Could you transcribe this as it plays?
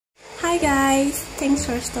Hi guys, thanks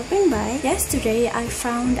for stopping by. Yesterday I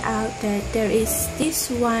found out that there is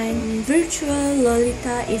this one virtual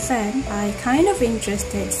Lolita event. I kind of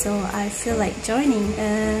interested, so I feel like joining.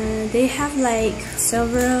 They have like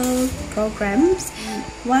several programs.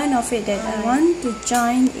 One of it that I want to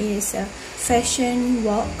join is a fashion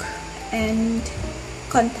walk and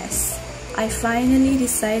contest. I finally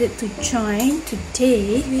decided to join.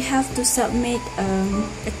 Today we have to submit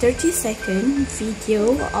a 30-second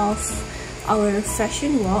video of our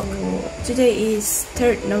fashion walk. Today is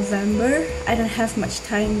 3rd November. I don't have much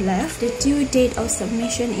time left. The due date of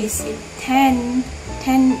submission is 10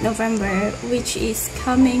 November, which is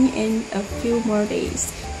coming in a few more days.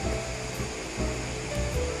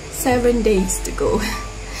 7 days to go.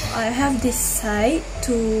 I have decided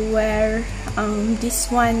to wear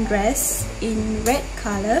this one dress in red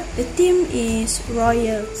color. The theme is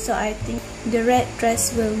royal, so I think the red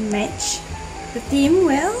dress will match the theme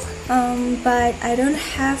well. But I don't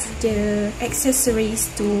have the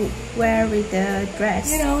accessories to wear with the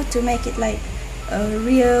dress, you know, to make it like a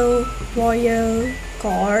real royal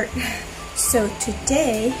court. So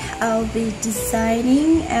today I'll be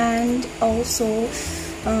designing and also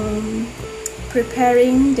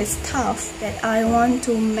preparing the stuff that I want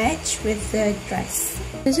to match with the dress.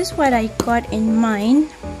 This is what I got in mind.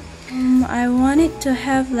 I wanted to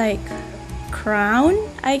have like crown,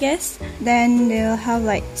 I guess. Then they'll have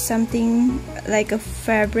like something like a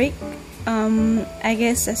fabric, I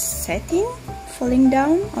guess a satin falling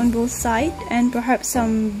down on both sides, and perhaps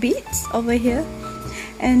some beads over here,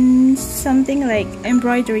 and something like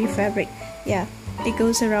embroidery fabric. Yeah, it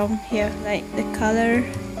goes around here. Like the color,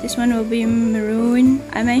 this one will be maroon.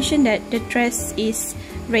 I mentioned that the dress is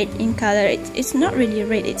red in color. It's not really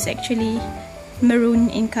red, it's actually maroon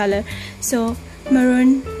in color. So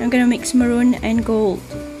maroon, I'm gonna mix maroon and gold.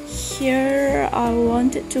 Here I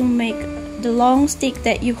wanted to make the long stick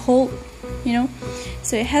that you hold, you know.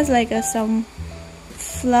 So it has like some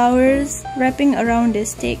flowers wrapping around the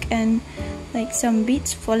stick and like some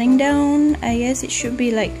beads falling down. I guess it should be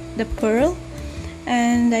like the pearl.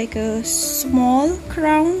 And like a small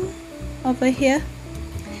crown over here.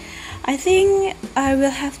 I think I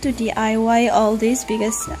will have to DIY all this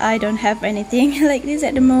because I don't have anything like this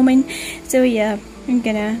at the moment. So yeah, I'm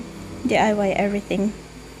gonna DIY everything.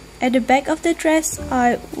 At the back of the dress,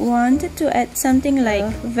 I wanted to add something like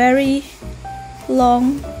a very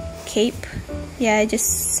long cape. Yeah,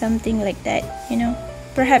 just something like that, you know,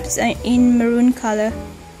 perhaps in maroon color.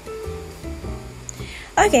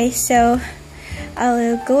 Okay, so I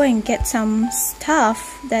will go and get some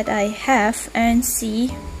stuff that I have and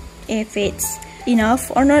see if it's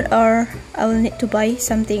enough or not, or I will need to buy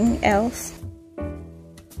something else.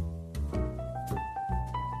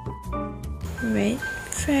 Red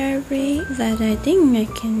fabric that I think I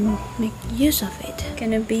can make use of it.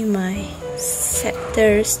 Gonna be my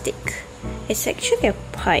scepter stick. It's actually a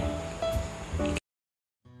pipe.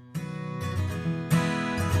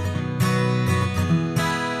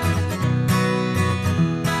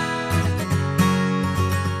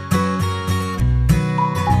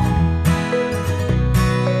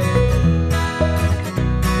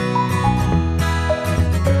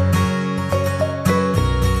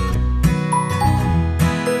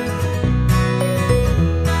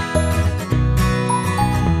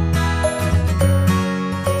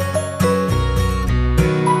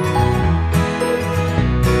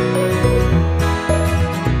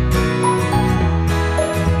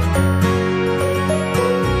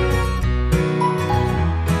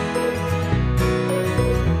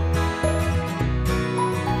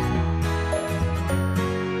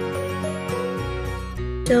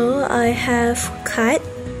 So I have cut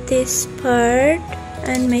this part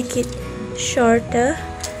and make it shorter,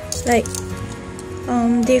 like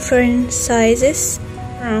different sizes.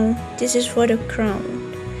 This is for the crown.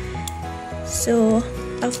 So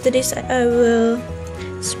after this I will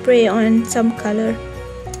spray on some color.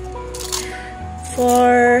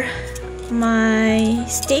 For my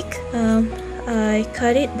stick, I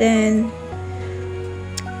cut it, then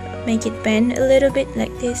make it bend a little bit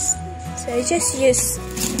like this. So I just use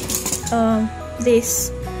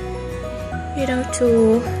this, you know,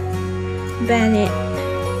 to bend it.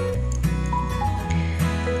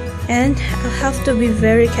 And I have to be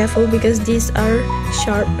very careful because these are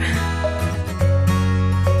sharp.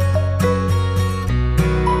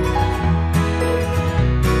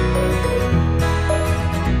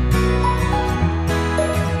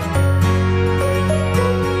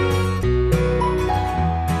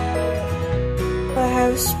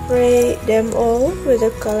 Spray them all with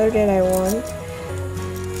the color that I want.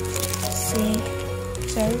 See,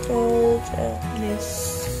 example,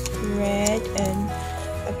 this red. it, and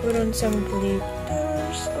I put on some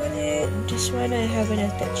glitters on it. This one I haven't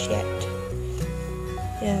attached yet.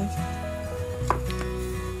 Yeah.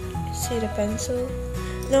 See the pencil?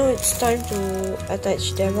 Now it's time to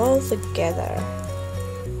attach them all together.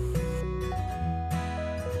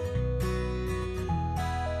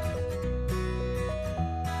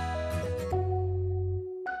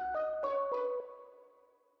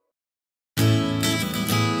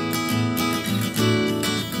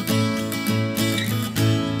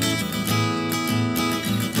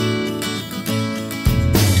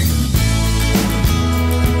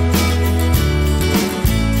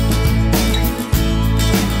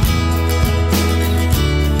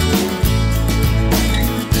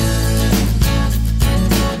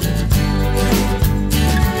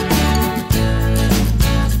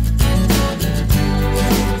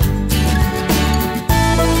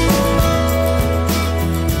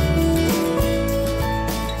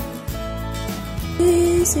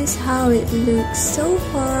 This is how it looks so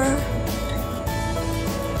far.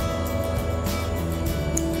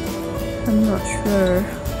 I'm not sure.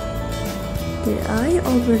 Did I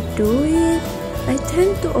overdo it? I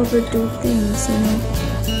tend to overdo things, you know.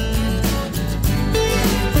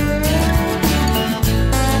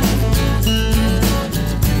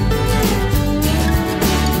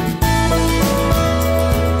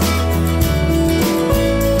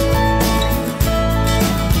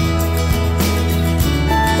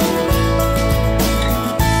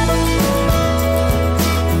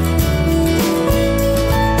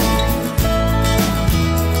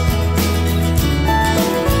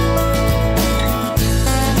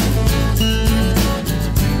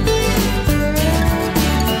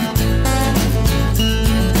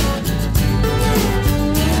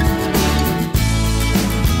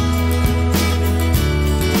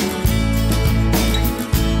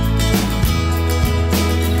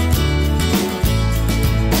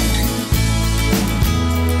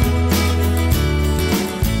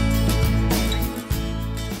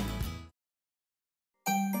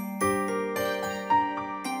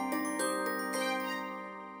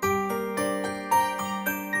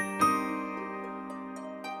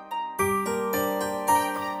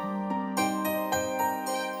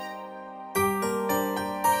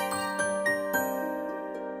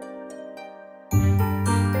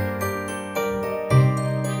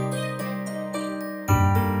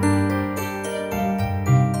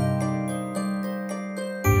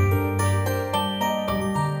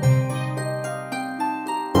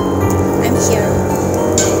 Here.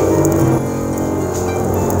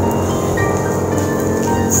 You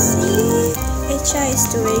can see Echa is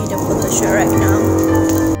doing the photo shoot right now.